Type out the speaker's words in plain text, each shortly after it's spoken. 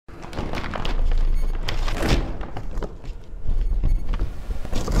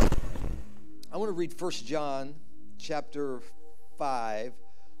to read 1 John chapter 5,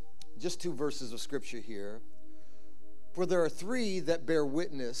 just 2 verses of scripture here. For there are 3 that bear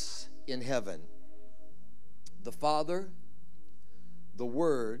witness in heaven: the Father, the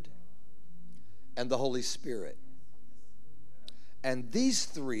Word, and the Holy Spirit. And these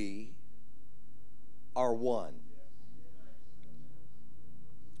 3 are one.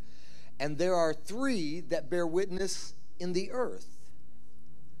 And there are 3 that bear witness in the earth: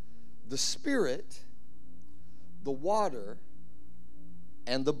 the Spirit, the water,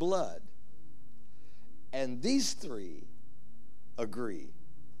 and the blood. And these 3 agree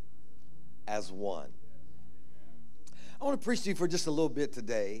as one. I want to preach to you for just a little bit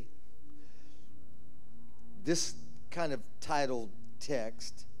today. This kind of titled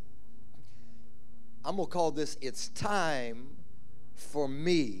text, I'm going to call this, "It's Time for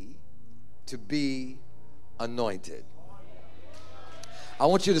Me to Be Anointed." I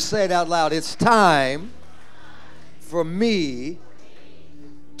want you to say it out loud. It's time for me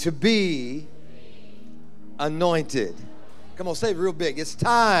to be anointed. Come on, say it real big. It's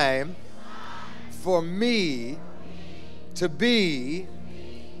time for me to be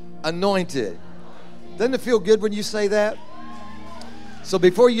anointed. Doesn't it feel good when you say that? So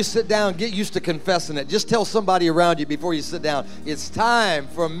before you sit down, get used to confessing it. Just tell somebody around you before you sit down, it's time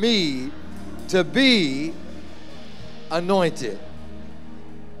for me to be anointed.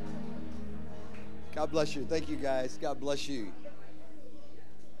 God bless you. Thank you, guys. God bless you.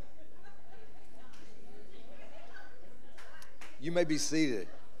 You may be seated.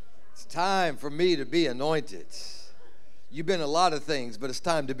 It's time for me to be anointed. You've been a lot of things, but it's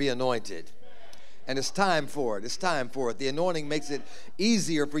time to be anointed. And it's time for it. It's time for it. The anointing makes it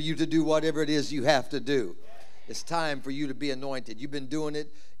easier for you to do whatever it is you have to do. It's time for you to be anointed. You've been doing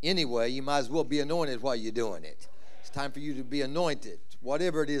it anyway. You might as well be anointed while you're doing it. It's time for you to be anointed,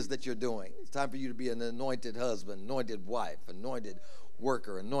 whatever it is that you're doing. It's time for you to be an anointed husband, anointed wife, anointed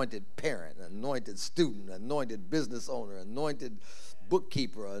worker, anointed parent, anointed student, anointed business owner, anointed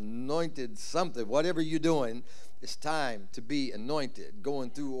bookkeeper, anointed something. Whatever you're doing, it's time to be anointed. Going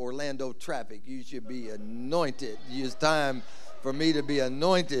through Orlando traffic, you should be anointed. It's time for me to be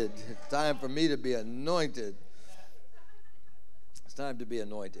anointed. It's time for me to be anointed. It's time to be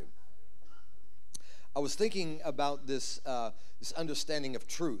anointed. I was thinking about this understanding of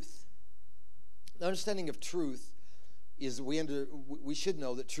truth. The understanding of truth is we should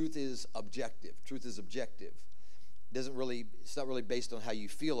know that truth is objective. Truth is objective. It's not really based on how you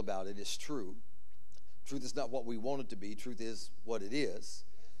feel about it. It's true. Truth is not what we want it to be. Truth is what it is.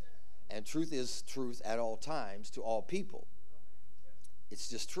 And truth is truth at all times to all people. It's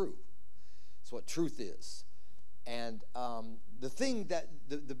just true. It's what truth is. And the thing that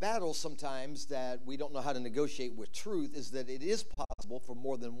the battle sometimes that we don't know how to negotiate with truth is that it is possible for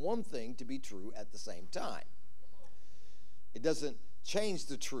more than one thing to be true at the same time. It doesn't change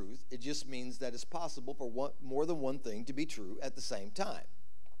the truth. It just means that it's possible for more than one thing to be true at the same time.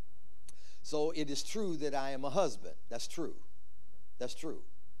 So it is true that I am a husband. That's true. That's true.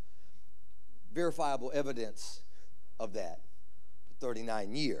 Verifiable evidence of that for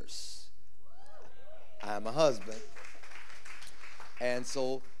 39 years. I am a husband. And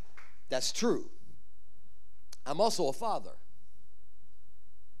so that's true. I'm also a father.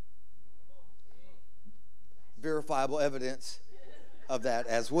 Verifiable evidence of that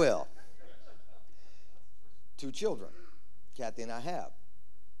as well. 2 children, Kathy and I have.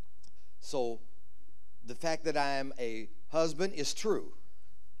 So the fact that I am a husband is true.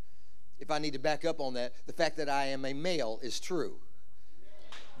 If I need to back up on that, the fact that I am a male is true.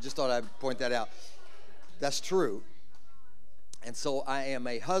 Just thought I'd point that out. That's true. And so I am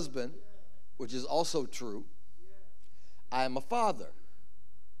a husband, which is also true. I am a father,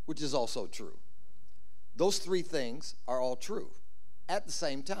 which is also true. Those 3 things are all true at the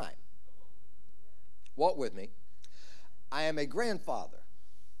same time. Walk with me. I am a grandfather.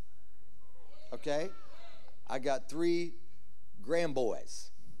 Okay? I got 3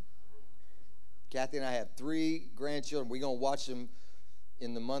 grandboys. Kathy and I have 3 grandchildren. We're going to watch them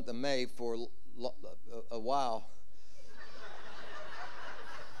in the month of May for a while.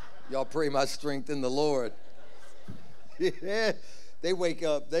 Y'all pray my strength in the Lord. Yeah. They wake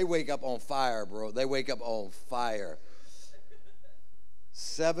up on fire, bro. They wake up on fire.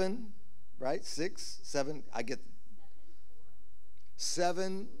 7, right? 6, 7. I get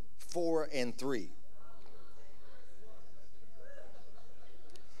 7, 4, and 3.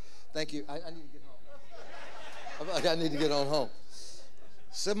 Thank you. I need to get home. I feel like I need to get on home.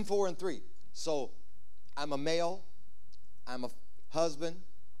 7, 4, and 3. So I'm a male. I'm a husband.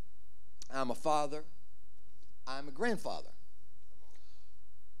 I'm a father. I'm a grandfather.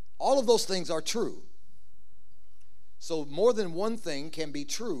 All of those things are true. So more than one thing can be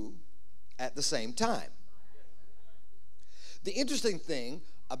true at the same time. The interesting thing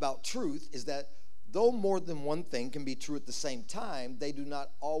about truth is that though more than one thing can be true at the same time, they do not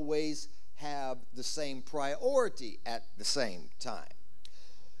always have the same priority at the same time.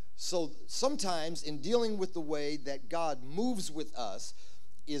 So sometimes in dealing with the way that God moves with us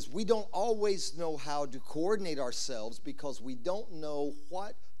is we don't always know how to coordinate ourselves because we don't know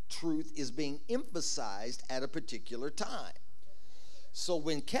what truth is being emphasized at a particular time. So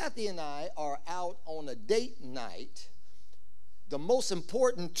when Kathy and I are out on a date night, the most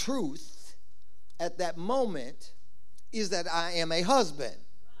important truth at that moment is that I am a husband.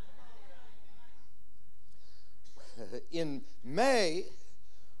 In May,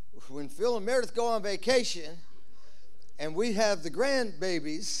 when Phil and Meredith go on vacation and we have the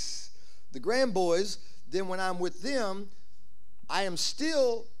grandbabies, the grandboys, then when I'm with them, I am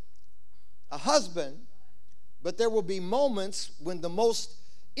still a husband, but there will be moments when the most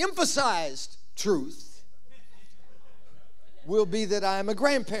emphasized truth will be that I am a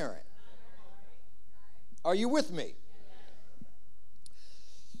grandparent. Are you with me?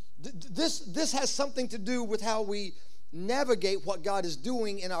 This has something to do with how we navigate what God is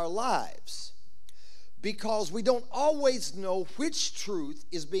doing in our lives, because we don't always know which truth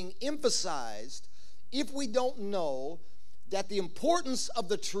is being emphasized if we don't know that the importance of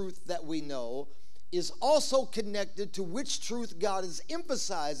the truth that we know is also connected to which truth God is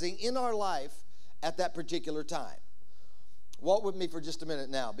emphasizing in our life at that particular time. Walk with me for just a minute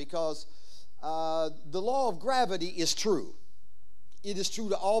now, because the law of gravity is true. It is true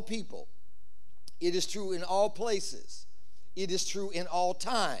to all people. It is true in all places. It is true in all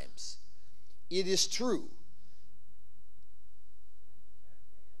times. It is true.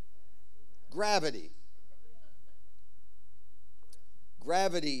 Gravity.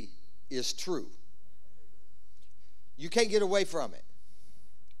 Gravity is true. You can't get away from it.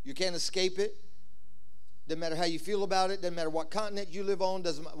 You can't escape it. Doesn't matter how you feel about it. Doesn't matter what continent you live on.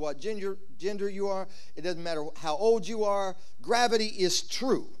 Doesn't matter what gender you are. It doesn't matter how old you are. Gravity is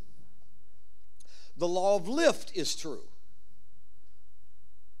true. The law of lift is true.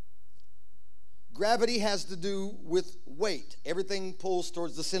 Gravity has to do with weight. Everything pulls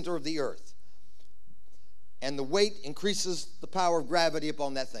towards the center of the earth. And the weight increases the power of gravity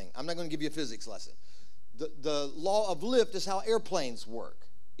upon that thing. I'm not going to give you a physics lesson. The law of lift is how airplanes work.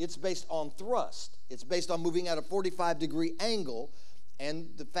 It's based on thrust. It's based on moving at a 45-degree angle, and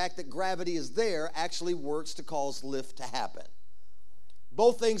the fact that gravity is there actually works to cause lift to happen.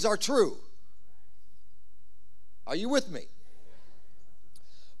 Both things are true. Are you with me?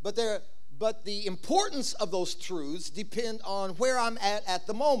 But the importance of those truths depend on where I'm at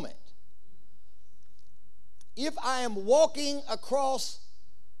the moment. If I am walking across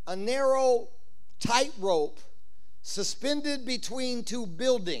a narrow tightrope suspended between two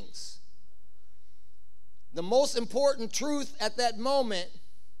buildings, the most important truth at that moment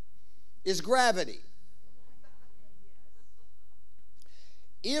is gravity.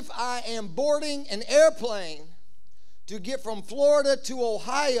 If I am boarding an airplane to get from Florida to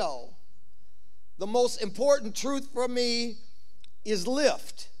Ohio, the most important truth for me is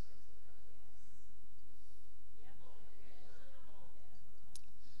lift.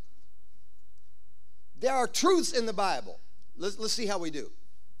 There are truths in the Bible. Let's see how we do.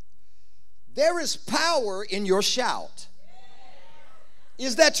 There is power in your shout.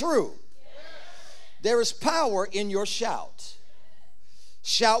 Is that true? There is power in your shout.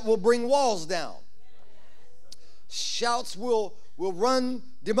 Shout will bring walls down. Shouts will run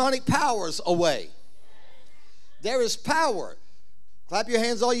demonic powers away. There is power. Clap your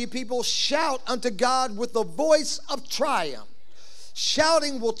hands, all you people. Shout unto God with the voice of triumph.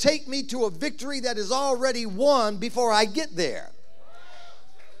 Shouting will take me to a victory that is already won before I get there.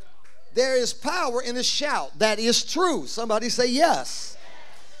 There is power in a shout. That is true. Somebody say yes.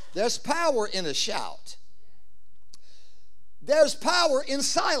 There's power in a shout. There's power in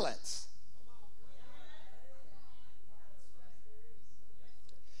silence.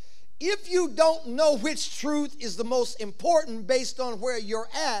 If you don't know which truth is the most important based on where you're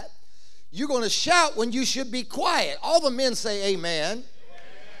at, you're going to shout when you should be quiet. All the men say amen.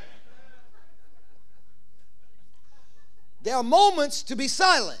 There are moments to be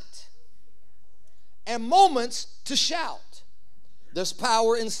silent and moments to shout. There's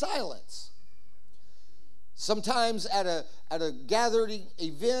power in silence. Sometimes at a gathering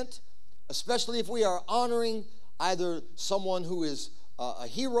event, especially if we are honoring either someone who is a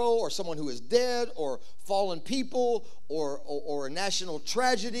hero or someone who is dead or fallen people or a national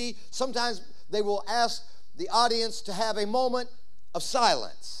tragedy, sometimes they will ask the audience to have a moment of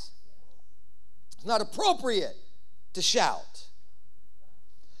silence. It's not appropriate to shout.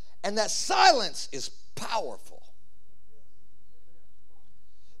 And that silence is powerful.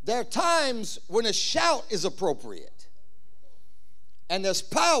 There are times when a shout is appropriate. And there's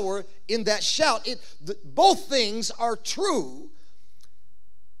power in that shout. Both things are true,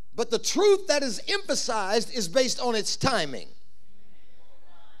 but the truth that is emphasized is based on its timing.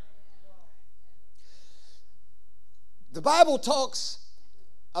 The Bible talks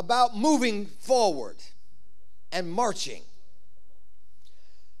about moving forward and marching.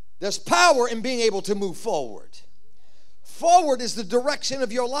 There's power in being able to move forward. Forward is the direction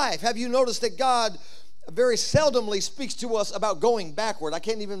of your life. Have you noticed that God very seldomly speaks to us about going backward? I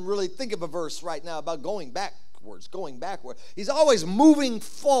can't even really think of a verse right now about going backwards, going backward. He's always moving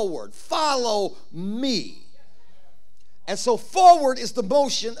forward. Follow me. And so forward is the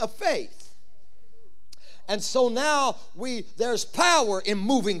motion of faith. And so now there's power in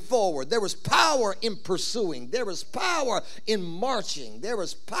moving forward. There is power in pursuing. There is power in marching. There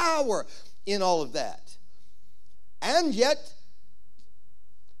is power in all of that. And yet,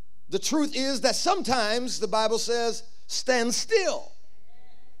 the truth is that sometimes the Bible says, stand still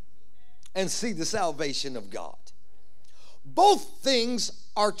and see the salvation of God. Both things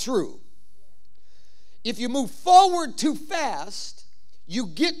are true. If you move forward too fast, you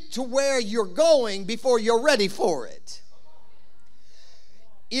get to where you're going before you're ready for it.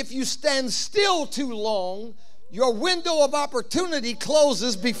 If you stand still too long, your window of opportunity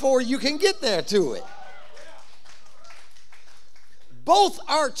closes before you can get there to it. Both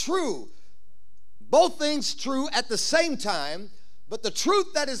are true. Both things true at the same time, but the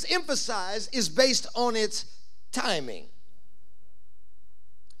truth that is emphasized is based on its timing.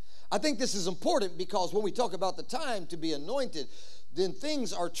 I think this is important because when we talk about the time to be anointed, then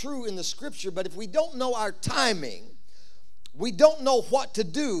things are true in the scripture, but if we don't know our timing, we don't know what to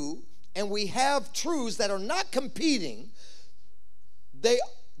do, and we have truths that are not competing, they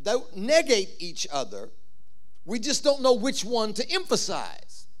negate each other, we just don't know which one to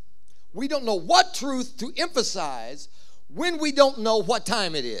emphasize. We don't know what truth to emphasize when we don't know what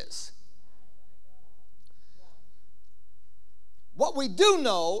time it is. What we do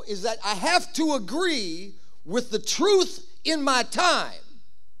know is that I have to agree with the truth in my time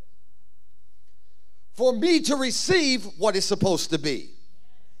for me to receive what is supposed to be.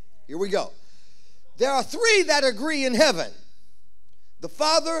 Here we go. There are three that agree in heaven: the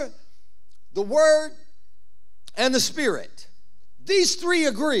Father, the Word, and the Spirit. These three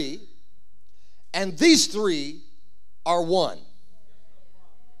agree, and these three are one.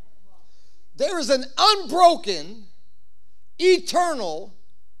 There is an unbroken, eternal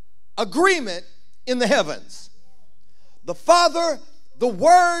agreement in the heavens. The Father, the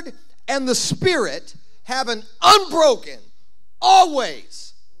Word, and the Spirit have an unbroken,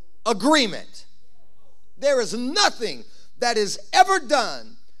 always agreement. There is nothing that is ever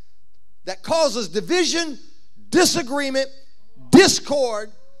done that causes division, disagreement,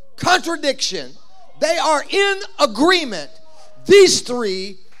 discord, contradiction. They are in agreement. These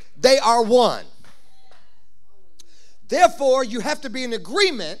three, they are one. Therefore, you have to be in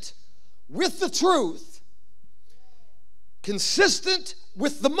agreement with the truth, consistent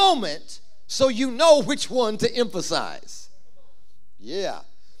with the moment, so you know which one to emphasize. Yeah.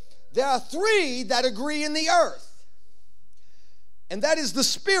 There are three that agree in the earth, and that is the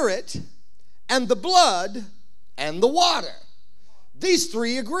Spirit and the blood and the water. These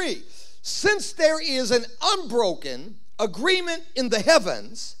three agree. Since there is an unbroken agreement in the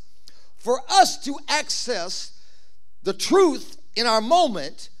heavens, for us to access the truth in our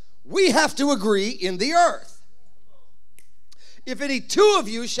moment, we have to agree in the earth. If any two of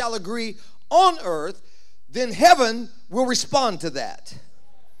you shall agree on earth, then heaven will respond to that.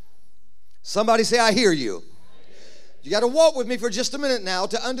 Somebody say, I hear you. You got to walk with me for just a minute now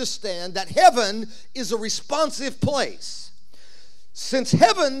to understand that heaven is a responsive place. Since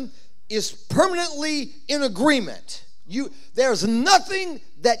heaven is permanently in agreement, there's nothing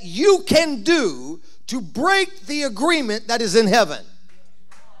that you can do to break the agreement that is in heaven.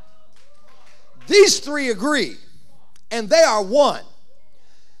 These three agree, and they are one.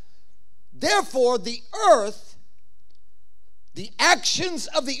 Therefore, the earth, the actions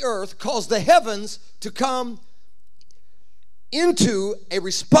of the earth cause the heavens to come into a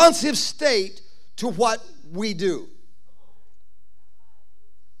responsive state to what we do.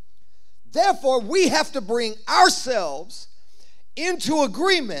 Therefore, we have to bring ourselves into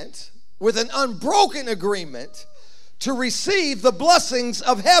agreement with an unbroken agreement to receive the blessings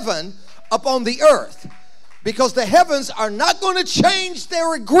of heaven upon the earth. Because the heavens are not going to change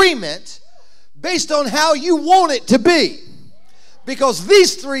their agreement based on how you want it to be. Because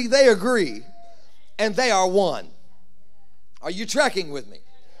these three, they agree. and they are one. Are you tracking with me?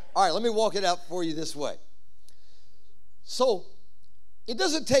 All right, let me walk it out for you this way. So, it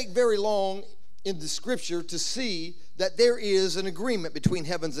doesn't take very long in the scripture to see that there is an agreement between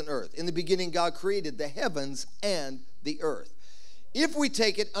heavens and earth. In the beginning, God created the heavens and the earth. If we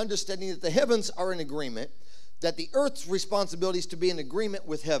take it understanding that the heavens are in agreement, that the earth's responsibility is to be in agreement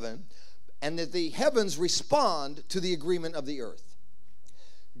with heaven, and that the heavens respond to the agreement of the earth.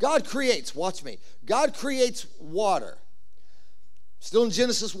 God creates, watch me, God creates water. Still in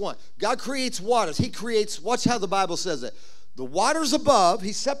Genesis 1. God creates waters. He creates, watch how the Bible says it. The waters above,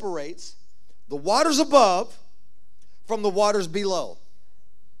 he separates the waters above from the waters below.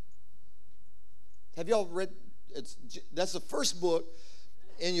 Have y'all read, that's the first book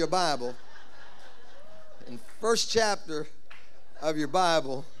in your Bible. In first chapter of your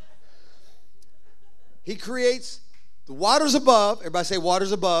Bible. He creates the waters above. Everybody say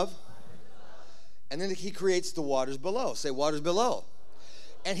waters above. And then he creates the waters below. Say waters below.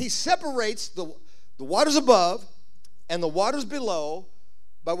 And he separates the waters above and the waters below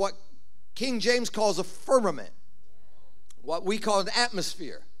by what King James calls a firmament. What we call an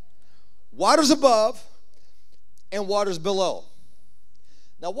atmosphere. Waters above and waters below.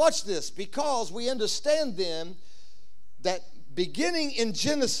 Now watch this, because we understand then that beginning in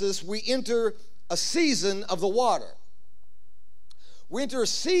Genesis we enter a season of the water. We enter a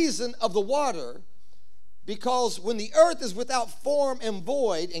season of the water because when the earth is without form and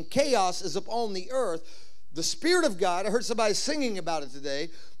void and chaos is upon the earth, the Spirit of God, I heard somebody singing about it today,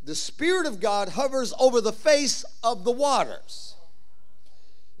 the Spirit of God hovers over the face of the waters.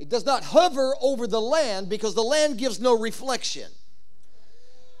 It does not hover over the land because the land gives no reflection.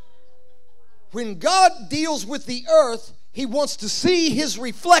 When God deals with the earth, he wants to see his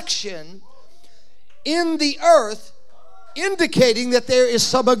reflection in the earth, indicating that there is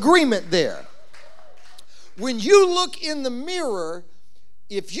some agreement there. When you look in the mirror,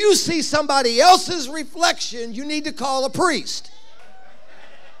 if you see somebody else's reflection, you need to call a priest.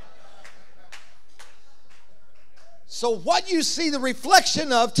 So what you see the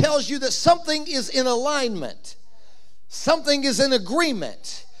reflection of tells you that something is in alignment. Something is in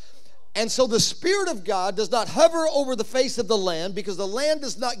agreement. And so the Spirit of God does not hover over the face of the land because the land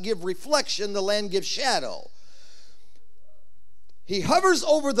does not give reflection, the land gives shadow. He hovers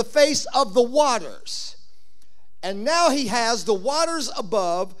over the face of the waters. And now he has the waters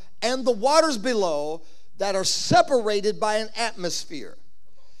above and the waters below that are separated by an atmosphere.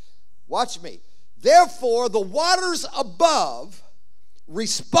 Watch me. Therefore, the waters above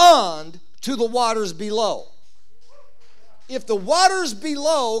respond to the waters below. If the waters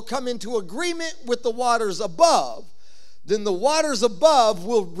below come into agreement with the waters above, then the waters above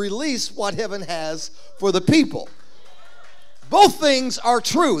will release what heaven has for the people. Both things are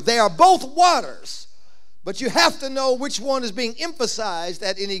true. They are both waters, but you have to know which one is being emphasized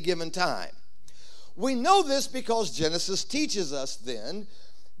at any given time. We know this because Genesis teaches us then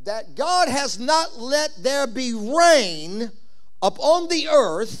that God has not let there be rain upon the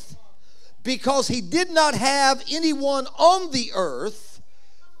earth because he did not have anyone on the earth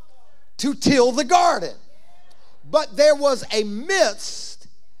to till the garden. But there was a mist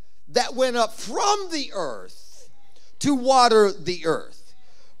that went up from the earth to water the earth.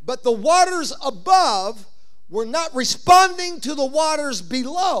 But the waters above were not responding to the waters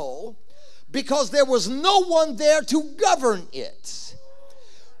below because there was no one there to govern it.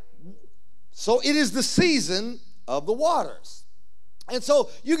 So it is the season of the waters. And so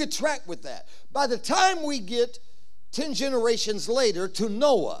you can track with that. By the time we get 10 generations later to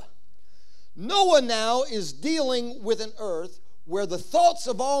Noah, Noah now is dealing with an earth where the thoughts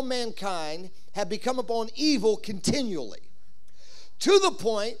of all mankind have become upon evil continually. To the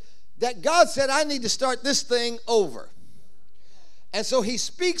point that God said, I need to start this thing over. And so he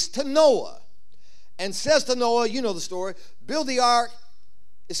speaks to Noah and says to Noah, you know the story, build the ark,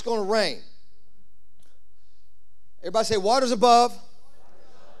 it's going to rain. Everybody say waters above,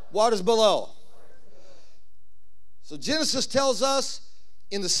 waters below. So Genesis tells us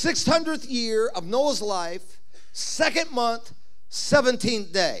in the 600th year of Noah's life, 2nd month,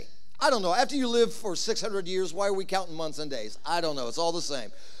 17th day. I don't know. After you live for 600 years, why are we counting months and days? I don't know. It's all the same.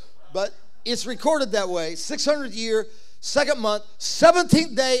 But it's recorded that way. 600th year, 2nd month,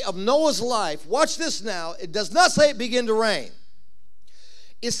 17th day of Noah's life. Watch this now. It does not say it began to rain.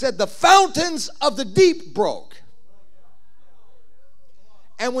 It said the fountains of the deep broke.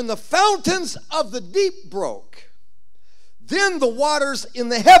 And when the fountains of the deep broke, then the waters in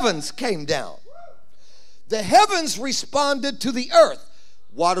the heavens came down. The heavens responded to the earth.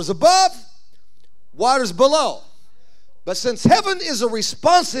 Waters above, waters below. But since heaven is a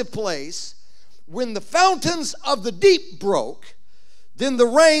responsive place, when the fountains of the deep broke, then the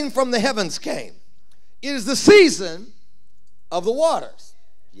rain from the heavens came. It is the season of the waters.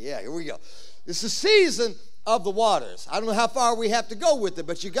 Yeah, here we go. It's the season of the waters. I don't know how far we have to go with it,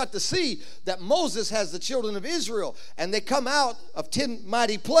 but you got to see that Moses has the children of Israel, and they come out of 10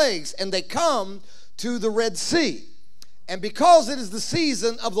 mighty plagues, and they come to the Red Sea. And because it is the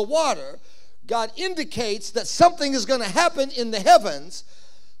season of the water, God indicates that something is going to happen in the heavens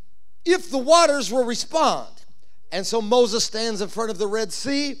if the waters will respond. And so Moses stands in front of the Red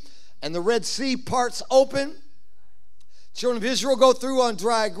Sea, and the Red Sea parts open. Children of Israel go through on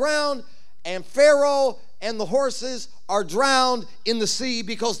dry ground, and Pharaoh and the horses are drowned in the sea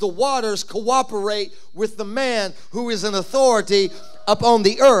because the waters cooperate with the man who is in authority upon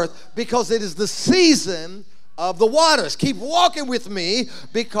the earth, because it is the season of the waters. Keep walking with me,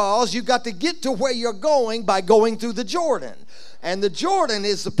 because you got to get to where you're going by going through the Jordan. And the Jordan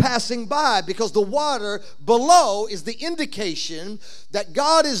is the passing by, because the water below is the indication that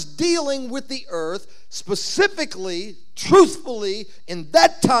God is dealing with the earth specifically, truthfully, in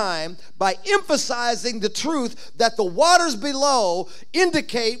that time, by emphasizing the truth that the waters below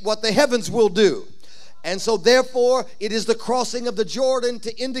indicate what the heavens will do. And so therefore, it is the crossing of the Jordan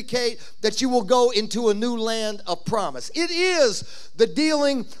to indicate that you will go into a new land of promise. It is the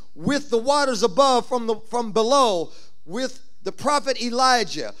dealing with the waters above from below with the prophet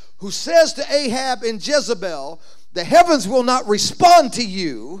Elijah, who says to Ahab and Jezebel, the heavens will not respond to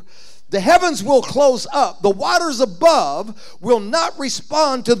you. The heavens will close up. The waters above will not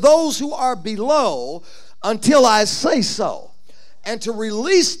respond to those who are below until I say so. And to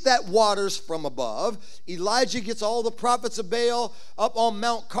release that waters from above, Elijah gets all the prophets of Baal up on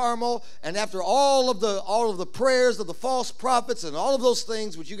Mount Carmel, and after all of the prayers of the false prophets and all of those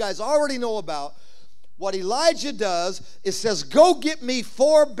things which you guys already know about, what Elijah does is says, go get me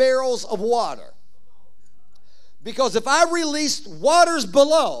 4 barrels of water. Because if I release waters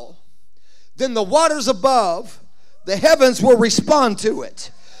below, then the waters above, the heavens will respond to it.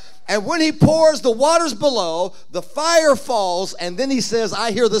 And when he pours the waters below, the fire falls, and then he says,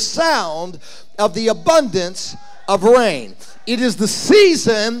 I hear the sound of the abundance of rain. It is the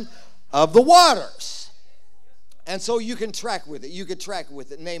season of the waters. And so you can track with it. You can track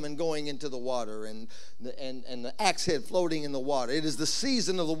with it. Naaman going into the water, and the axe head floating in the water. It is the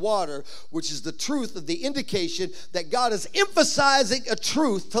season of the water, which is the truth of the indication that God is emphasizing a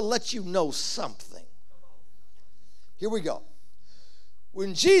truth to let you know something. Here we go.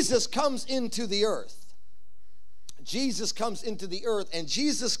 When Jesus comes into the earth, and Jesus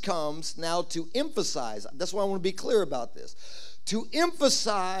comes now to emphasize, that's why I want to be clear about this, to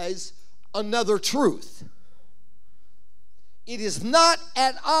emphasize another truth. It is not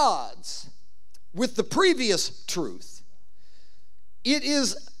at odds with the previous truth. It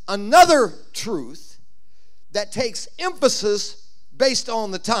is another truth that takes emphasis based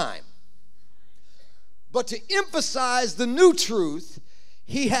on the time. But to emphasize the new truth,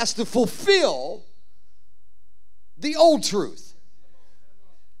 he has to fulfill the old truth.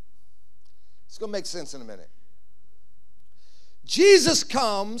 It's going to make sense in a minute. Jesus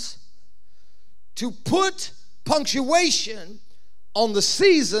comes to put punctuation on the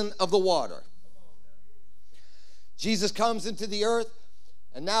season of the water. Jesus comes into the earth,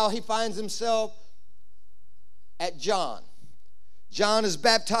 and now he finds himself at John. John is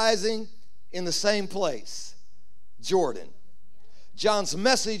baptizing in the same place, Jordan. John's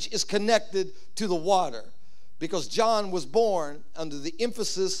message is connected to the water because John was born under the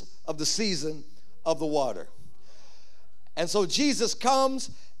emphasis of the season of the water. And so Jesus comes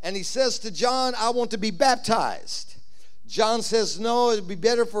and he says to John, I want to be baptized. John says, no, it'd be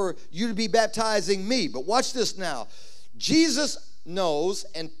better for you to be baptizing me. But watch this now. Jesus knows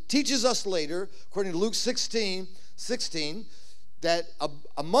and teaches us later, according to Luke 16, that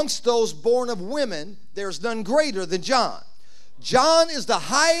amongst those born of women, there's none greater than John. John is the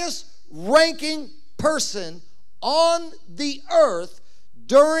highest ranking person on the earth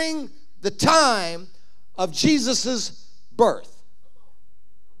during the time of Jesus' birth.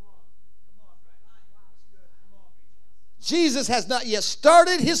 Jesus has not yet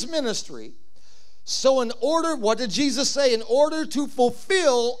started his ministry. So what did Jesus say? In order to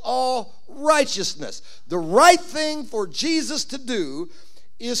fulfill all righteousness. The right thing for Jesus to do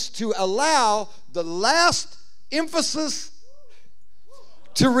is to allow the last emphasis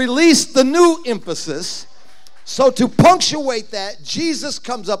to release the new emphasis. So to punctuate that, Jesus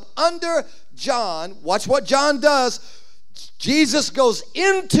comes up under John. Watch what John does. Jesus goes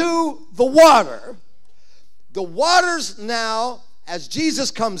into the water. The waters now, as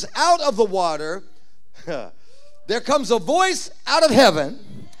Jesus comes out of the water, there comes a voice out of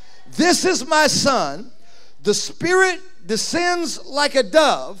heaven. This is my son. The Spirit descends like a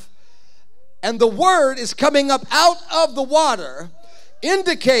dove, and the word is coming up out of the water,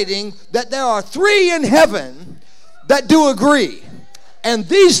 indicating that there are three in heaven that do agree. And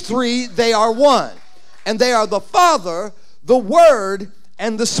these three, they are one. And they are the Father, the Word,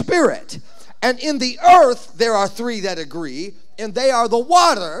 and the Spirit. And in the earth, there are three that agree, and they are the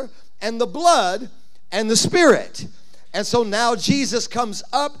water, and the blood, and the Spirit. And so now Jesus comes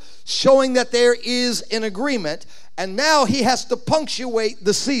up showing that there is an agreement, and now he has to punctuate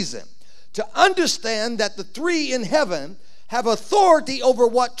the season to understand that the three in heaven have authority over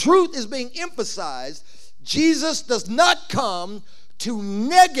what truth is being emphasized. Jesus does not come to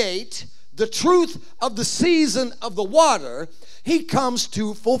negate the truth of the season of the water. He comes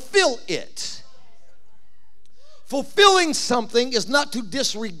to fulfill it. Fulfilling something is not to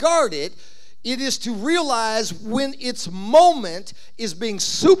disregard it. It is to realize when its moment is being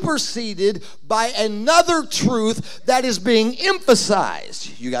superseded by another truth that is being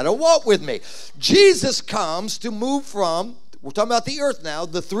emphasized. You got to walk with me. Jesus comes to move from, we're talking about the earth now,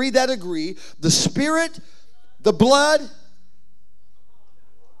 the three that agree, the Spirit, the blood,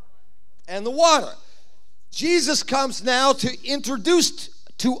 and the water. Jesus comes now to introduce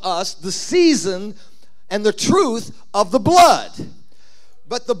to us the season and the truth of the blood.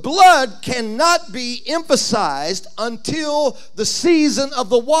 But the blood cannot be emphasized until the season of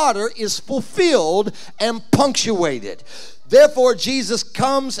the water is fulfilled and punctuated. Therefore, Jesus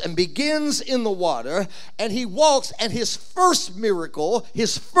comes and begins in the water, and he walks, and his first miracle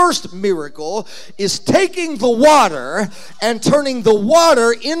is taking the water and turning the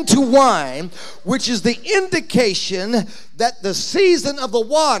water into wine, which is the indication that the season of the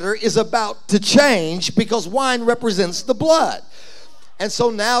water is about to change, because wine represents the blood. And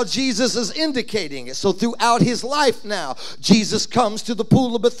so now Jesus is indicating it. So throughout his life now, Jesus comes to the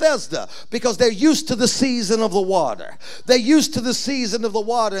pool of Bethesda because they're used to the season of the water. They're used to the season of the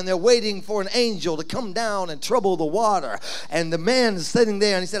water, and they're waiting for an angel to come down and trouble the water. And the man is sitting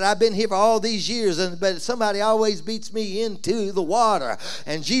there, and he said, I've been here for all these years, but somebody always beats me into the water.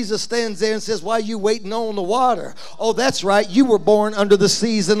 And Jesus stands there and says, why are you waiting on the water? Oh, that's right. You were born under the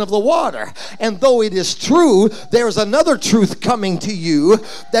season of the water. And though it is true, there's another truth coming to you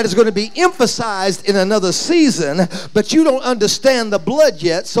that is going to be emphasized in another season, but you don't understand the blood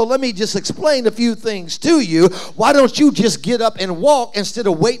yet. So let me just explain a few things to you. Why don't you just get up and walk instead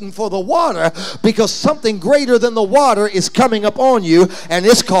of waiting for the water? Because something greater than the water is coming up on you, and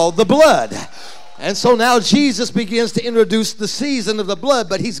it's called the blood. And so now Jesus begins to introduce the season of the blood,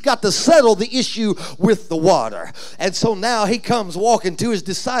 but he's got to settle the issue with the water. And so now he comes walking to his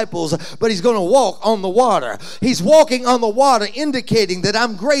disciples, but he's going to walk on the water. He's walking on the water, indicating that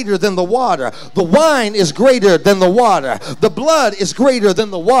I'm greater than the water. The wine is greater than the water. The blood is greater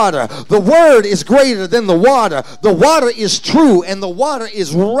than the water. The word is greater than the water. The water is true and the water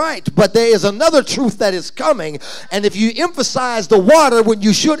is right, but there is another truth that is coming. And if you emphasize the water when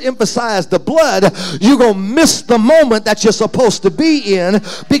you should emphasize the blood, you're going to miss the moment that you're supposed to be in,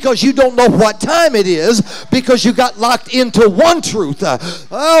 because you don't know what time it is, because you got locked into one truth.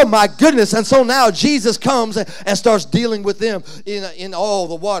 Oh my goodness. And so now Jesus comes and starts dealing with them in all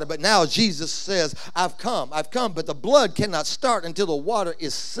the water. But now Jesus says, I've come, but the blood cannot start until the water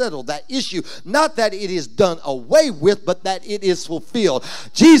is settled. That issue, not that it is done away with, but that it is fulfilled.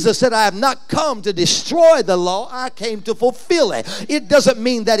 Jesus said, I have not come to destroy the law, I came to fulfill it. It doesn't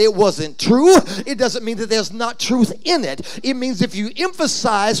mean that it wasn't true. It doesn't mean that there's not truth in it. It means if you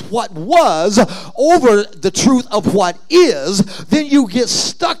emphasize what was over the truth of what is, then you get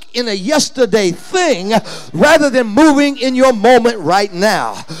stuck in a yesterday thing rather than moving in your moment right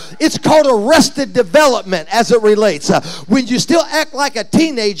now. It's called arrested development as it relates. When you still act like a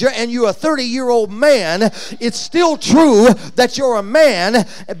teenager and you're a 30-year-old man, it's still true that you're a man,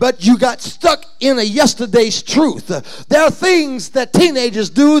 but you got stuck in a yesterday's truth. There are things that teenagers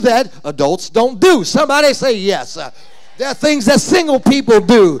do that adults don't do. Somebody say yes. There are things that single people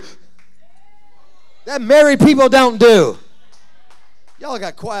do that married people don't do. Y'all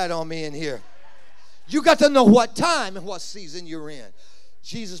got quiet on me in here. You got to know what time and what season you're in.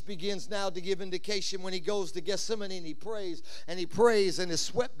 Jesus begins now to give indication when he goes to Gethsemane and he prays, and his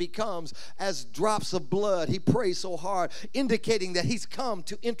sweat becomes as drops of blood. He prays so hard, indicating that he's come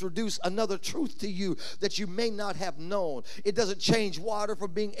to introduce another truth to you that you may not have known. It doesn't change water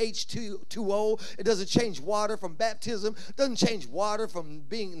from being H2O. It doesn't change water from baptism. It doesn't change water from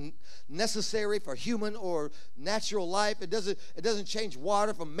being necessary for human or natural life. It doesn't change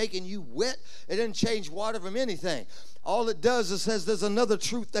water from making you wet. It doesn't change water from anything. All it does is says there's another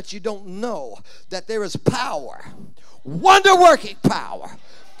truth that you don't know, that there is power, wonder-working power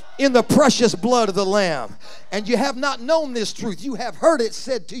in the precious blood of the Lamb. And you have not known this truth. You have heard it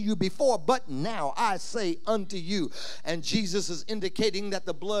said to you before, but now I say unto you. And Jesus is indicating that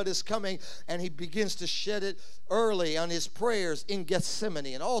the blood is coming, and he begins to shed it early on his prayers in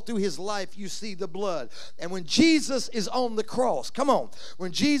Gethsemane. And all through his life, you see the blood. And when Jesus is on the cross, come on,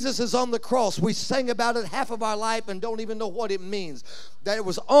 when Jesus is on the cross, we sang about it half of our life and don't even know what it means. That it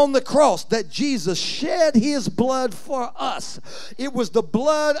was on the cross that Jesus shed his blood for us. It was the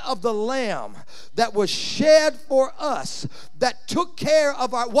blood of the Lamb that was shed for us that took care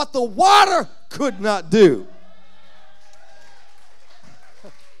of what the water could not do.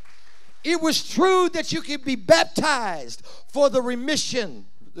 It was true that you could be baptized for the remission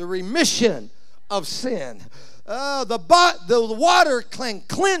of sin. The water can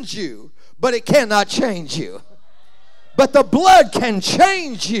cleanse you, but it cannot change you. But the blood can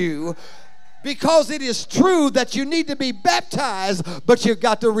change you, because it is true that you need to be baptized, but you've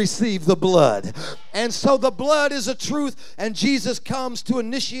got to receive the blood. And so the blood is a truth, and Jesus comes to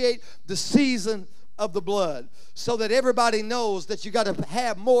initiate the season of the blood so that everybody knows that you got to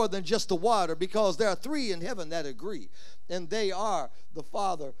have more than just the water, because there are three in heaven that agree, and they are the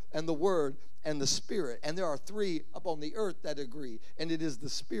Father and the Word and the Spirit. And there are three upon the earth that agree, and it is the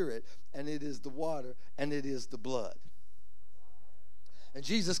Spirit, and it is the water, and it is the blood. And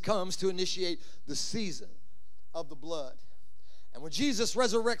Jesus comes to initiate the season of the blood. And when Jesus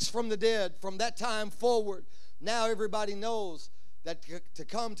resurrects from the dead, from that time forward, now everybody knows that to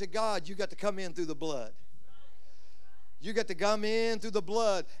come to God, you got to come in through the blood. You got to come in through the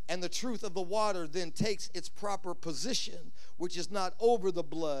blood, and the truth of the water then takes its proper position, which is not over the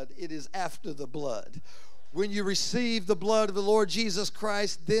blood, it is after the blood. When you receive the blood of the Lord Jesus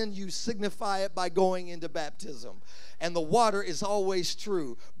Christ, then you signify it by going into baptism. And the water is always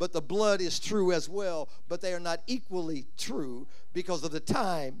true, but the blood is true as well, but they are not equally true because of the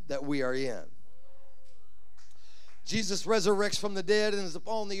time that we are in. Jesus resurrects from the dead and is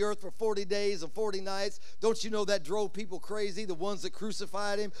upon the earth for 40 days and 40 nights. Don't you know that drove people crazy? The ones that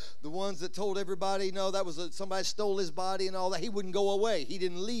crucified him, the ones that told everybody, no, that was somebody stole his body and all that. He wouldn't go away. He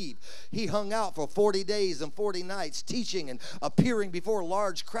didn't leave. He hung out for 40 days and 40 nights teaching and appearing before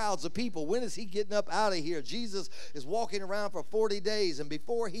large crowds of people. When is he getting up out of here? Jesus is walking around for 40 days, and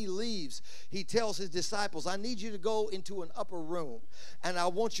before he leaves, he tells his disciples, I need you to go into an upper room, and I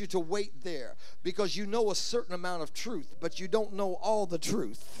want you to wait there, because you know a certain amount of truth, but you don't know all the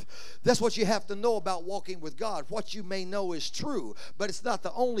truth. That's what you have to know about walking with God. What you may know is true, but it's not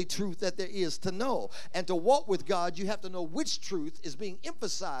the only truth that there is to know. And to walk with God, you have to know which truth is being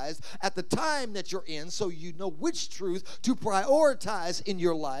emphasized at the time that you're in, so you know which truth to prioritize in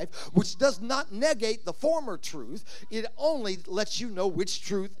your life, which does not negate the former truth. It only lets you know which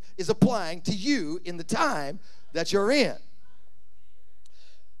truth is applying to you in the time that you're in.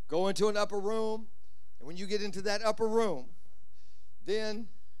 Go into an upper room. And when you get into that upper room, then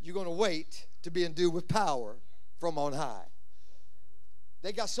you're going to wait to be endued with power from on high.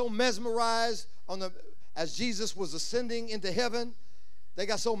 They got so mesmerized as Jesus was ascending into heaven, they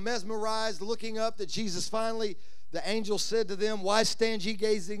got so mesmerized looking up that Jesus finally, the angel said to them, why stand ye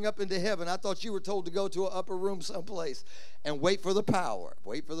gazing up into heaven? I thought you were told to go to an upper room someplace and wait for the power.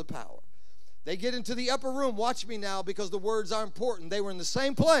 Wait for the power. They get into the upper room. Watch me now, because the words are important. They were in the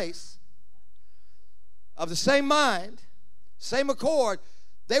same place, of the same mind, same accord.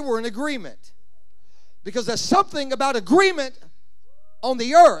 They were in agreement, because there's something about agreement on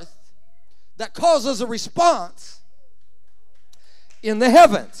the earth that causes a response in the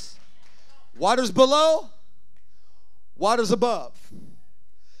heavens. Waters below, waters above.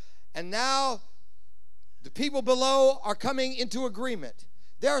 And now the people below are coming into agreement.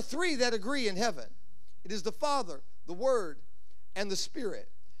 There are three that agree in heaven. It is the Father, the Word, and the Spirit.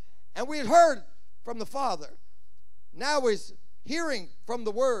 And we had heard from the Father. Now we're hearing from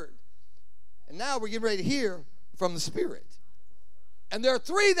the Word. And now we're getting ready to hear from the Spirit. And there are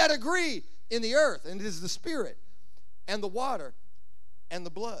three that agree in the earth, and it is the Spirit and the water and the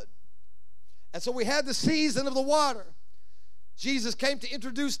blood. And so we had the season of the water. Jesus came to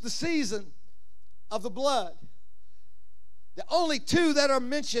introduce the season of the blood. The only two that are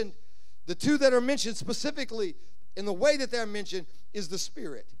mentioned, the two that are mentioned specifically in the way that they're mentioned, is the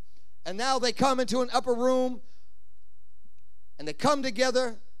Spirit. And now they come into an upper room, and they come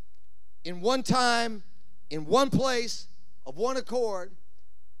together in one time, in one place, of one accord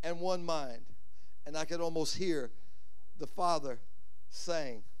and one mind. And I could almost hear the Father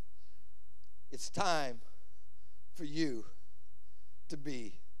saying, it's time for you to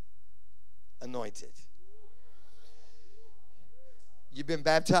be anointed. You've been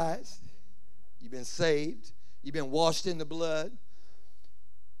baptized. You've been saved. You've been washed in the blood.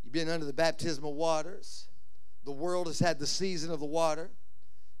 You've been under the baptismal waters. The world has had the season of the water.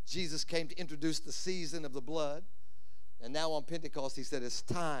 Jesus came to introduce the season of the blood. And now on Pentecost, he said, it's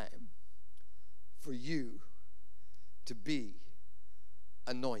time for you to be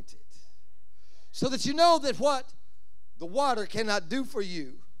anointed. So that you know that what the water cannot do for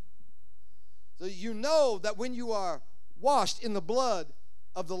you. So you know that when you are washed in the blood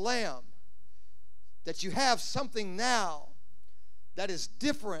of the Lamb, that you have something now that is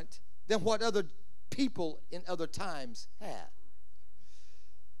different than what other people in other times had.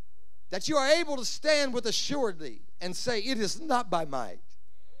 That you are able to stand with assurity and say, it is not by might,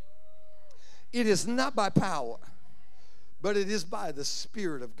 it is not by power, but it is by the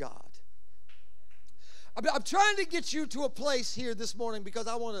Spirit of God. I'm trying to get you to a place here this morning because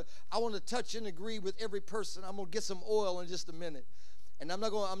I want to touch and agree with every person. I'm going to get some oil in just a minute. And I'm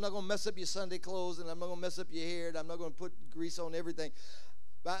not going to mess up your Sunday clothes, and I'm not going to mess up your hair, and I'm not going to put grease on everything.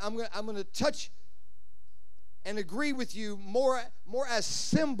 But I'm going to touch and agree with you more as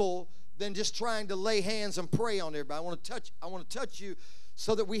symbol than just trying to lay hands and pray on everybody. I want to touch you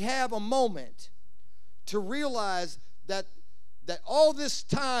so that we have a moment to realize that all this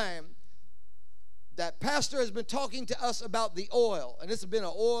time that pastor has been talking to us about the oil, and this has been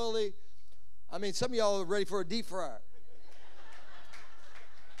an oily, some of y'all are ready for a deep fryer.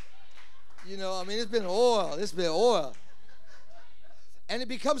 It's been oil. And it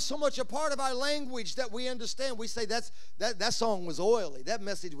becomes so much a part of our language that we understand. We say that song was oily. That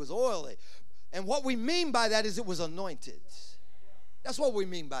message was oily. And what we mean by that is it was anointed. That's what we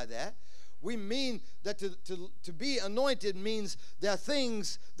mean by that. We mean that to be anointed means there are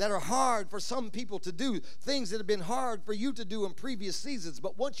things that are hard for some people to do, things that have been hard for you to do in previous seasons.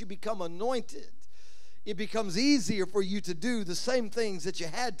 But once you become anointed, it becomes easier for you to do the same things that you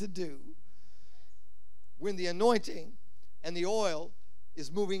had to do when the anointing and the oil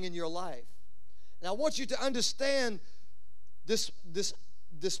is moving in your life. And I want you to understand this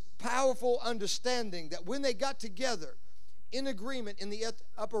powerful understanding that when they got together in agreement in the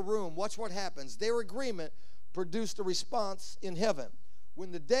upper room, watch what happens. Their agreement produced a response in heaven.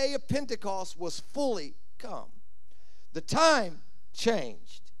 When the day of Pentecost was fully come, the time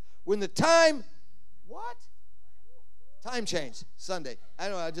changed. When the time, what? Time changed. Sunday. I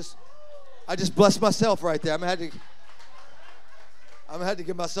don't know, I just blessed myself right there. I'm gonna have to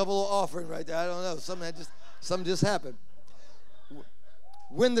give myself a little offering right there. I don't know. Something just happened.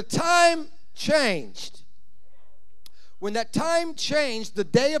 When the time changed, when that time changed, the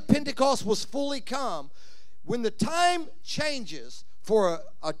day of Pentecost was fully come. When the time changes for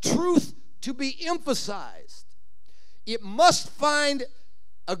a truth to be emphasized, it must find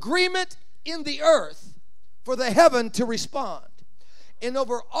agreement in the earth for the heaven to respond. And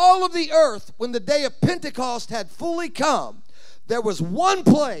over all of the earth, when the day of Pentecost had fully come, there was one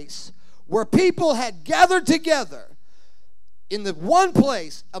place where people had gathered together in the one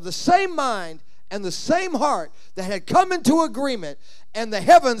place of the same mind and the same heart that had come into agreement, and the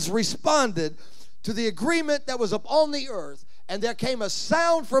heavens responded to the agreement that was upon the earth, and there came a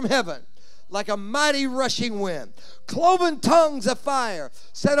sound from heaven like a mighty rushing wind. Cloven tongues of fire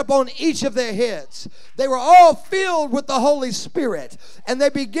set upon each of their heads. They were all filled with the Holy Spirit, and they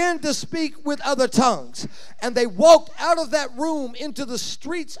began to speak with other tongues. And they walked out of that room into the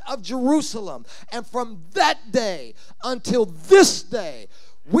streets of Jerusalem. And from that day until this day,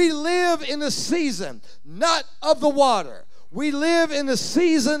 we live in a season not of the water. We live in a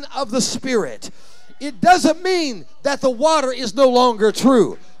season of the Spirit. It doesn't mean that the water is no longer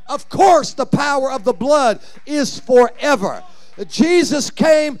true. Of course, the power of the blood is forever. Jesus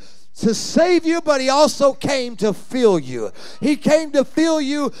came to save you, but he also came to fill you. He came to fill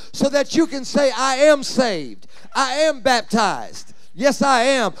you so that you can say, I am saved. I am baptized. Yes, I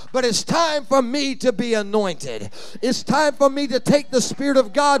am. But it's time for me to be anointed. It's time for me to take the Spirit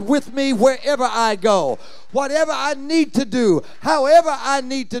of God with me wherever I go. Whatever I need to do, however I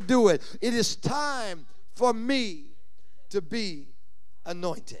need to do it, it is time for me to be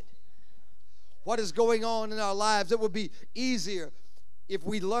anointed. What is going on in our lives? It would be easier if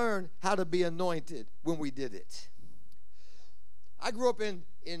we learned how to be anointed when we did it. I grew up in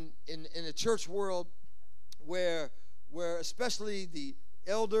a church world where especially the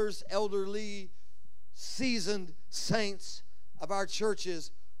elderly, seasoned saints of our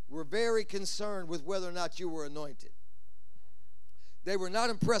churches were very concerned with whether or not you were anointed. They were not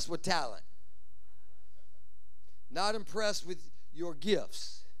impressed with talent, not impressed with your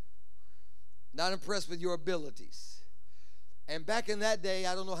gifts, not impressed with your abilities. And back in that day,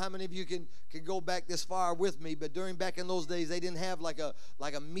 I don't know how many of you can go back this far with me, but back in those days, they didn't have like a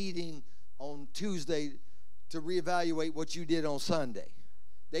meeting on Tuesday to reevaluate what you did on Sunday.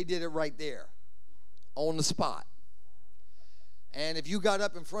 They did it right there, on the spot. And if you got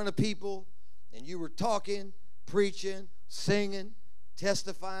up in front of people and you were talking, preaching, singing,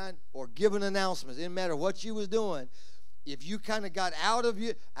 testifying, or giving announcements, it didn't matter what you was doing, if you kind of got out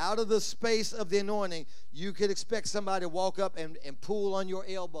of the space of the anointing, you could expect somebody to walk up and pull on your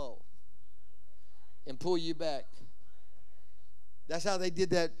elbow and pull you back. That's how they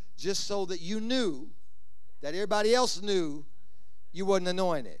did that, just so that you knew, that everybody else knew you wasn't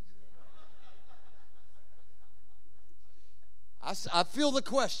anointed. I feel the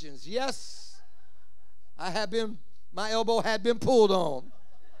questions. Yes, my elbow had been pulled on.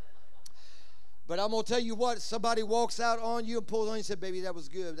 But I'm going to tell you what, somebody walks out on you and pulls on you and says, baby, that was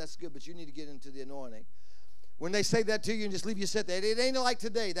good, that's good, but you need to get into the anointing. When they say that to you and just leave you sit there, it ain't like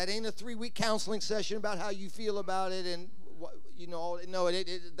today. That ain't a 3-week counseling session about how you feel about it and, you know, no,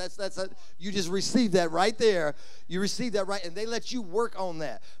 you just receive that right there. You receive that right, and they let you work on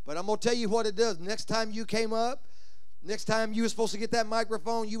that. But I'm going to tell you what it does. Next time you came up, next time you were supposed to get that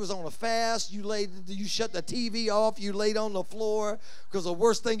microphone, you was on a fast, you shut the TV off, you laid on the floor, because the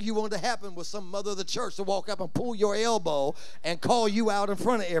worst thing you wanted to happen was some mother of the church to walk up and pull your elbow and call you out in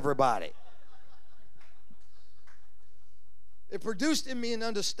front of everybody. It produced in me an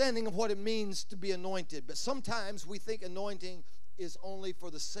understanding of what it means to be anointed. But sometimes we think anointing is only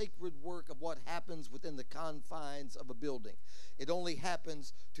for the sacred work of what happens within the confines of a building. It only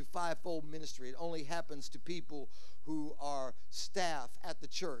happens to fivefold ministry. It only happens to people who are staff at the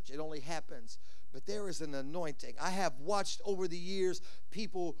church. It only happens. But there is an anointing. I have watched over the years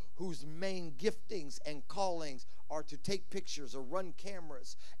people whose main giftings and callings are to take pictures or run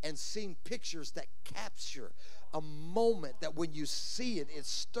cameras, and seen pictures that capture a moment that when you see it, it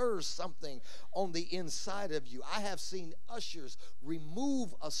stirs something on the inside of you. I have seen ushers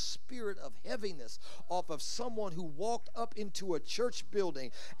remove a spirit of heaviness off of someone who walked up into a church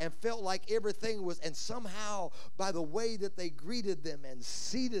building and felt like everything was, and somehow by the way that they greeted them and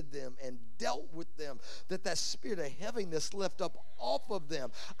seated them and dealt with them, that spirit of heaviness left up off of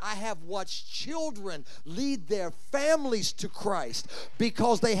them. I have watched children lead their families to Christ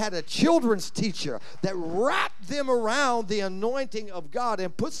because they had a children's teacher that wrapped them around the anointing of God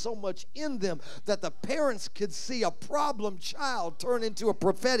and put so much in them that the parents could see a problem child turn into a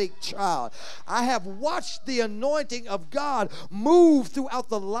prophetic child. I have watched the anointing of God move throughout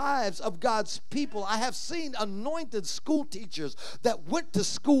the lives of God's people. I have seen anointed school teachers that went to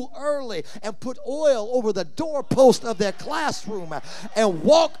school early and put oil over the doorpost of their classroom and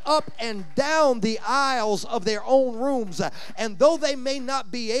walk up and down the aisles of their own rooms. And though they may not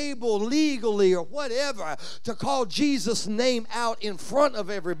be able legally or whatever to call Jesus' name out in front of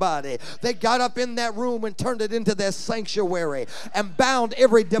everybody, they got up in that room and turned it into their sanctuary and bound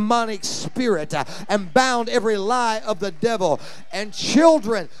every demonic spirit and bound every lie of the devil. And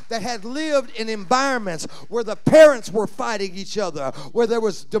children that had lived in environments where the parents were fighting each other, where there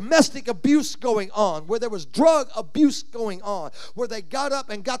was domestic abuse going on, where there was drug abuse going on, where they got up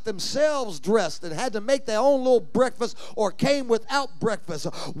and got themselves dressed and had to make their own little breakfast or came without breakfast,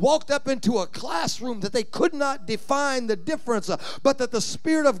 walked up into a classroom that they could not define the difference, but that the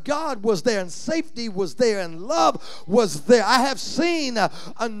Spirit of God was there and safety was there and love was there. I have seen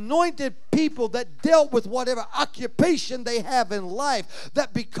anointed people that dealt with whatever occupation they have in life,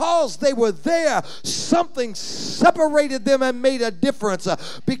 that because they were there, something separated them and made a difference,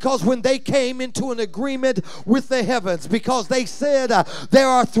 because when they came into an agreement with the heavens, because they said there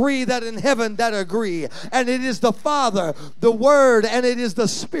are three that in heaven that agree, and it is the Father, the Word, and it is the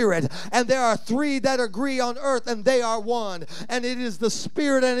Spirit, and there are three that agree on earth, and they are one, and it is the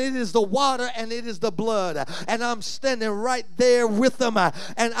Spirit, and it is the water, and it is the blood. And I'm standing right there with them,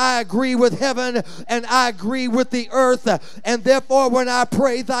 and I agree with heaven, and I agree with the earth, and therefore when I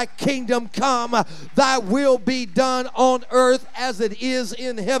pray, thy kingdom come, thy will be done on earth as it is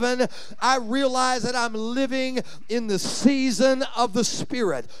in heaven, I realize that I'm living in the season of the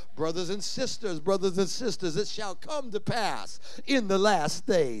Spirit. Brothers and sisters, it shall come to pass in the last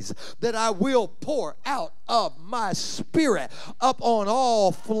days that I will pour out of my Spirit upon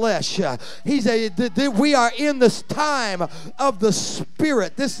all flesh. He said that we are in this time of the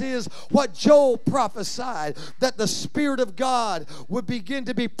Spirit. This is what Joel prophesied, that the Spirit of God would begin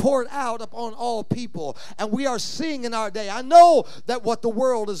to be poured out upon all people. And we are seeing in our day, I know that what the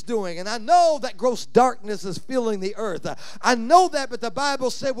world is doing, and I know that gross darkness is filling the earth. I know that, but the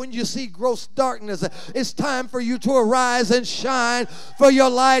Bible said when you see gross darkness, it's time for you to arise and shine, for your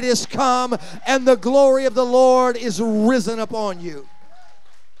light is come, and the glory of the Lord is risen upon you.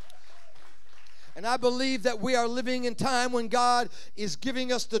 And I believe that we are living in time when God is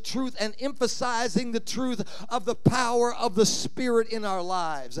giving us the truth and emphasizing the truth of the power of the Spirit in our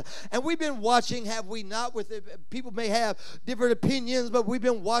lives. And we've been watching, have we not? People may have different opinions, but we've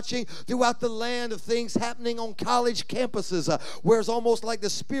been watching throughout the land of things happening on college campuses where it's almost like the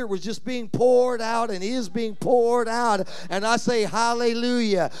Spirit was just being poured out and is being poured out. And I say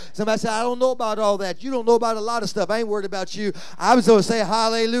hallelujah. Somebody said, I don't know about all that. You don't know about a lot of stuff. I ain't worried about you. I was going to say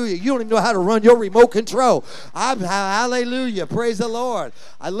hallelujah. You don't even know how to run your remote control. Hallelujah. Praise the Lord.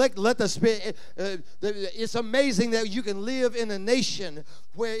 I let the Spirit. It's amazing that you can live in a nation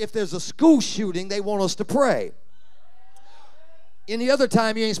where if there's a school shooting, they want us to pray. Any other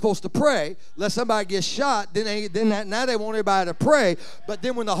time you ain't supposed to pray. Let somebody get shot, now they want everybody to pray. But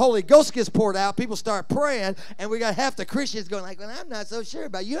then when the Holy Ghost gets poured out, people start praying, and we got half the Christians going like, well, I'm not so sure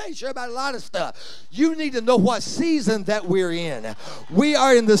about it. You ain't sure about a lot of stuff. You need to know what season that we're in. We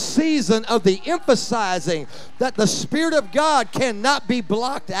are in the season of the emphasizing that the Spirit of God cannot be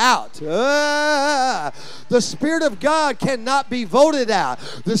blocked out. The Spirit of God cannot be voted out.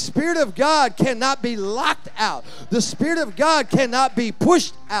 The Spirit of God cannot be locked out. The Spirit of God cannot be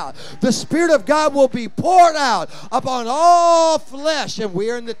pushed out. The Spirit of God will be poured out upon all flesh, and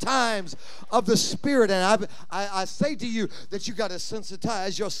we're in the times of the Spirit. And I say to you that you got to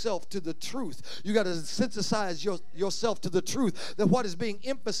sensitize yourself to the truth. You got to sensitize yourself to the truth that what is being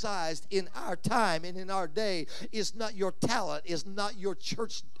emphasized in our time and in our day is not your talent, is not your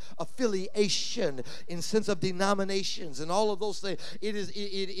church affiliation in sense of denominations and all of those things. It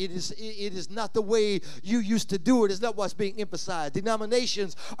is not the way you used to do it. It's not what's being emphasized.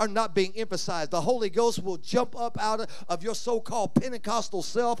 Denominations are not being emphasized. The Holy Ghost will jump up out of your so-called Pentecostal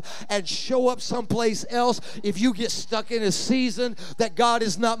self and show up someplace else if you get stuck in a season that God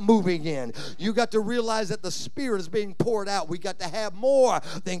is not moving in. You got to realize that the Spirit is being poured out. We got to have more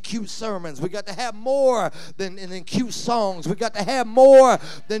than cute sermons. We got to have more than cute songs. We got to have more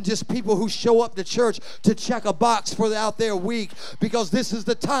than just people who show up to church to check a box for out their week, because this is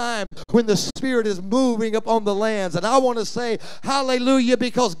the time when the Spirit is moving up on the lands. And I want to say hallelujah,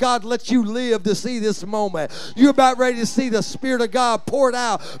 because God let you live to see this moment. You're about ready to see the Spirit of God poured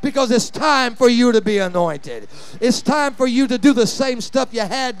out, because it's time for you to be anointed. It's time for you to do the same stuff you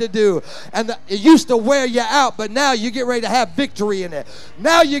had to do. And it used to wear you out, but now you get ready to have victory in it.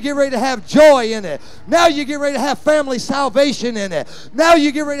 Now you get ready to have joy in it. Now you get ready to have family salvation in it. Now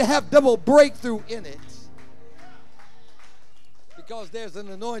you get ready to have double breakthrough in it. Because there's an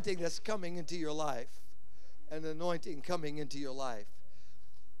anointing that's coming into your life. An anointing coming into your life.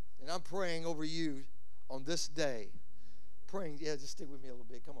 And I'm praying over you on this day. Praying, yeah, just stick with me a little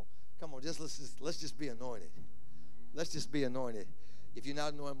bit. Come on. Come on, let's just be anointed. Let's just be anointed. If you're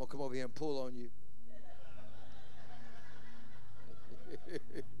not anointed, I'm going to come over here and pull on you.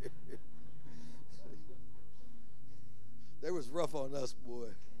 They was rough on us, boy.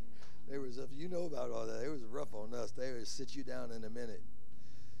 They was, you know about all that. They was rough on us. They would sit you down in a minute.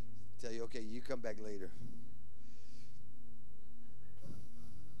 Tell you, okay, you come back later.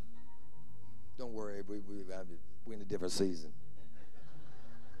 Don't worry, we're in a different season.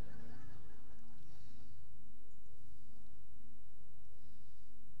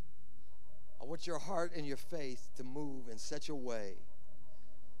 I want your heart and your faith to move in such a way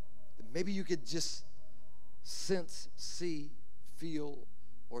that maybe you could just sense, see, feel,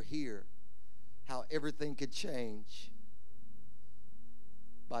 or hear how everything could change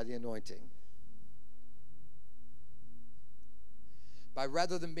by the anointing. By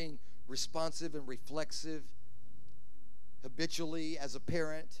rather than being responsive and reflexive habitually as a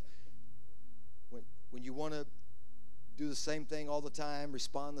parent, when you want to do the same thing all the time,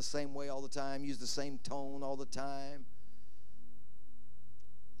 respond the same way all the time, use the same tone all the time,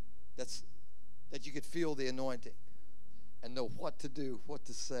 that you could feel the anointing and know what to do, what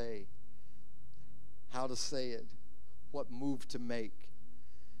to say, how to say it, what move to make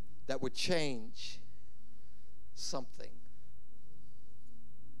that would change something.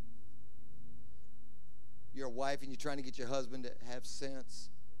 You're a wife and you're trying to get your husband to have sense.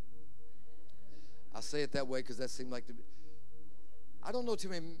 I say it that way because that seemed like I don't know too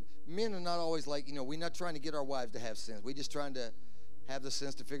many men are not always like, we're not trying to get our wives to have sense. We're just trying to have the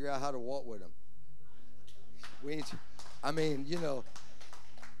sense to figure out how to walk with them.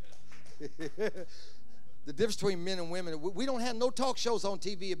 The difference between men and women, we don't have no talk shows on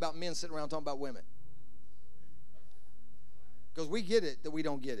TV about men sitting around talking about women. Because we get it that we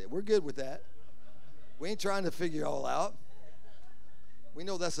don't get it. We're good with that. We ain't trying to figure it all out. We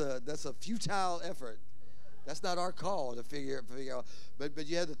know that's a futile effort. That's not our call to figure out. But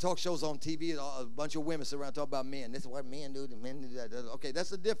you have the talk shows on TV and a bunch of women sit around talking about men. This is what men do. Men do that. Okay, that's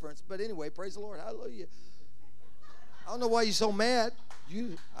the difference. But anyway, praise the Lord. Hallelujah. I don't know why you're so mad.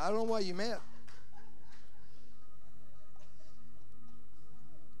 I don't know why you're mad.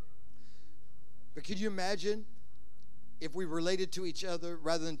 But could you imagine if we related to each other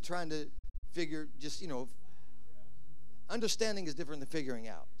rather than trying to figure, just, understanding is different than figuring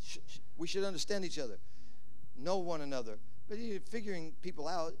out. We should understand each other, know one another. But you're figuring people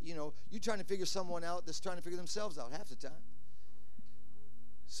out, you're trying to figure someone out that's trying to figure themselves out half the time.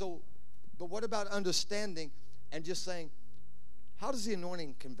 So, but what about understanding and just saying, how does the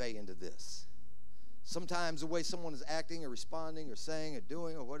anointing convey into this? Sometimes the way someone is acting or responding or saying or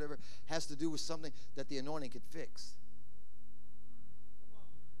doing or whatever has to do with something that the anointing could fix.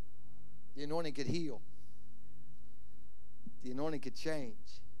 The anointing could heal. The anointing could change.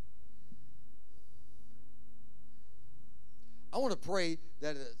 I want to pray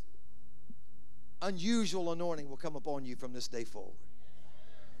that an unusual anointing will come upon you from this day forward.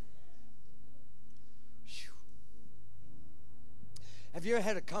 Whew. Have you ever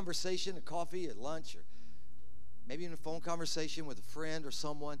had a conversation, a coffee, at lunch, or maybe in a phone conversation with a friend or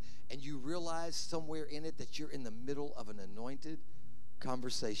someone, and you realize somewhere in it that you're in the middle of an anointed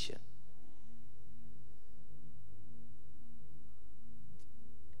conversation?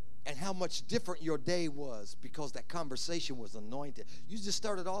 And how much different your day was because that conversation was anointed. You just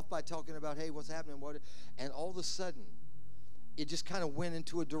started off by talking about, hey, what's happening? And all of a sudden, it just kind of went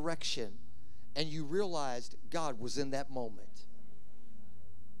into a direction, and you realized God was in that moment.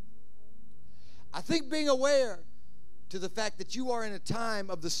 I think being aware to the fact that you are in a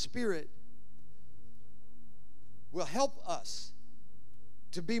time of the Spirit will help us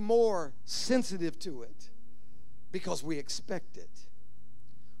to be more sensitive to it because we expect it.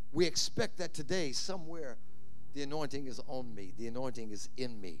 We expect that today somewhere the anointing is on me. The anointing is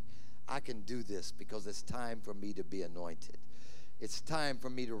in me. I can do this because it's time for me to be anointed. It's time for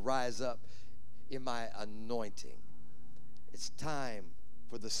me to rise up in my anointing. It's time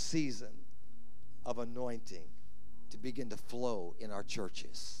for the season of anointing to begin to flow in our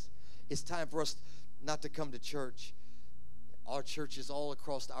churches. It's time for us not to come to church. Our churches all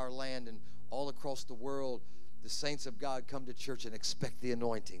across our land and all across the world, the saints of God come to church and expect the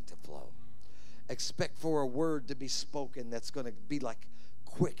anointing to flow. Expect for a word to be spoken that's going to be like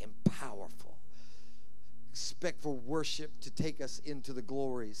quick and powerful. Expect for worship to take us into the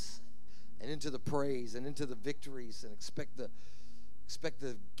glories and into the praise and into the victories, and expect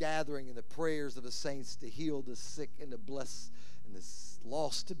the gathering and the prayers of the saints to heal the sick and to bless and the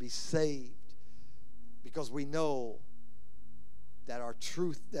lost to be saved, because we know that our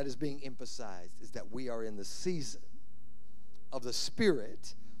truth that is being emphasized is that we are in the season of the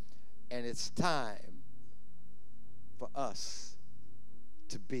Spirit, and it's time for us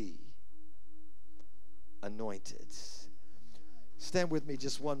to be anointed. Stand with me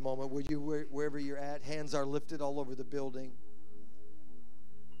just one moment. Will you, wherever you're at, hands are lifted all over the building.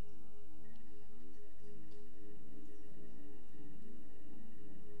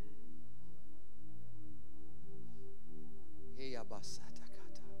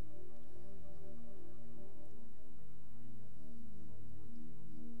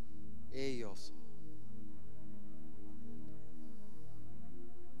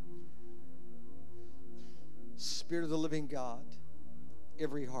 Spirit of the living God,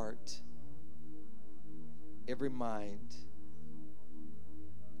 every heart, every mind,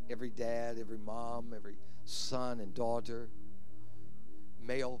 every dad, every mom, every son and daughter,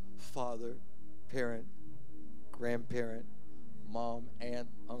 male, father, parent, grandparent, mom, aunt,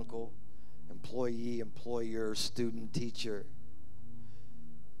 uncle, employee, employer, student, teacher.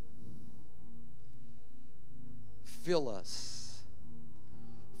 Fill us,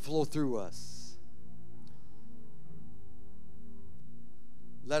 flow through us.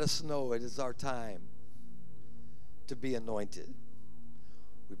 Let us know it is our time to be anointed.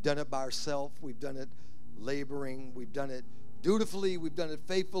 We've done it by ourselves. We've done it laboring. We've done it dutifully. We've done it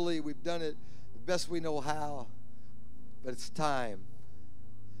faithfully. We've done it the best we know how. But it's time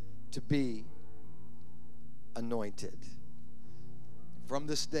to be anointed. From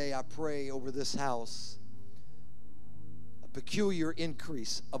this day, I pray over this house a peculiar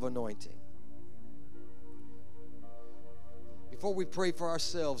increase of anointing. Before we pray for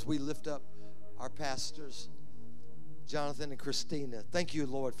ourselves, we lift up our pastors, Jonathan and Christina. Thank you,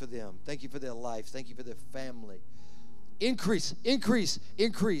 Lord, for them. Thank you for their life. Thank you for their family. Increase, increase,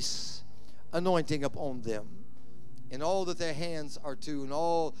 increase anointing upon them and all that their hands are to, and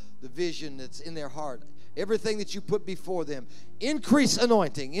all the vision that's in their heart, everything that you put before them. Increase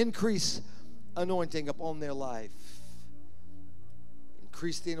anointing, increase anointing upon their life.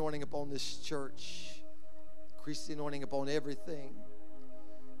 Increase the anointing upon this church. Increase the anointing upon everything.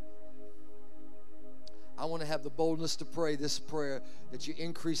 I want to have the boldness to pray this prayer, that you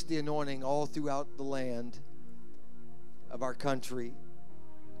increase the anointing all throughout the land of our country.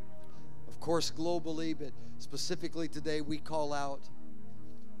 Of course, globally, but specifically today, we call out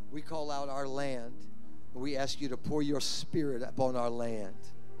our land. We ask you to pour your Spirit upon our land.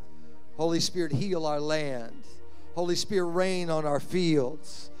 Holy Spirit, heal our land. Holy Spirit, rain on our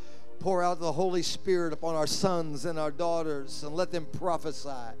fields. Pour out the Holy Spirit upon our sons and our daughters, and let them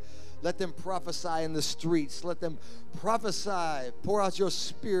prophesy. Let them prophesy in the streets. Let them prophesy. Pour out your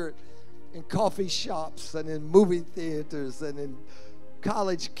Spirit in coffee shops and in movie theaters and in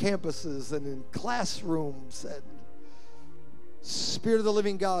college campuses and in classrooms. And Spirit of the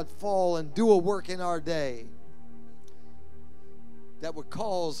living God, fall and do a work in our day that would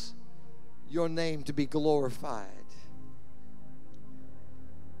cause your name to be glorified.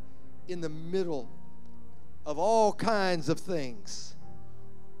 In the middle of all kinds of things,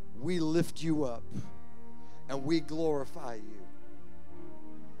 we lift you up and we glorify you.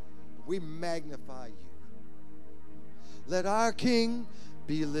 We magnify you. Let our King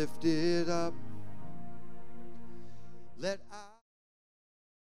be lifted up. Let our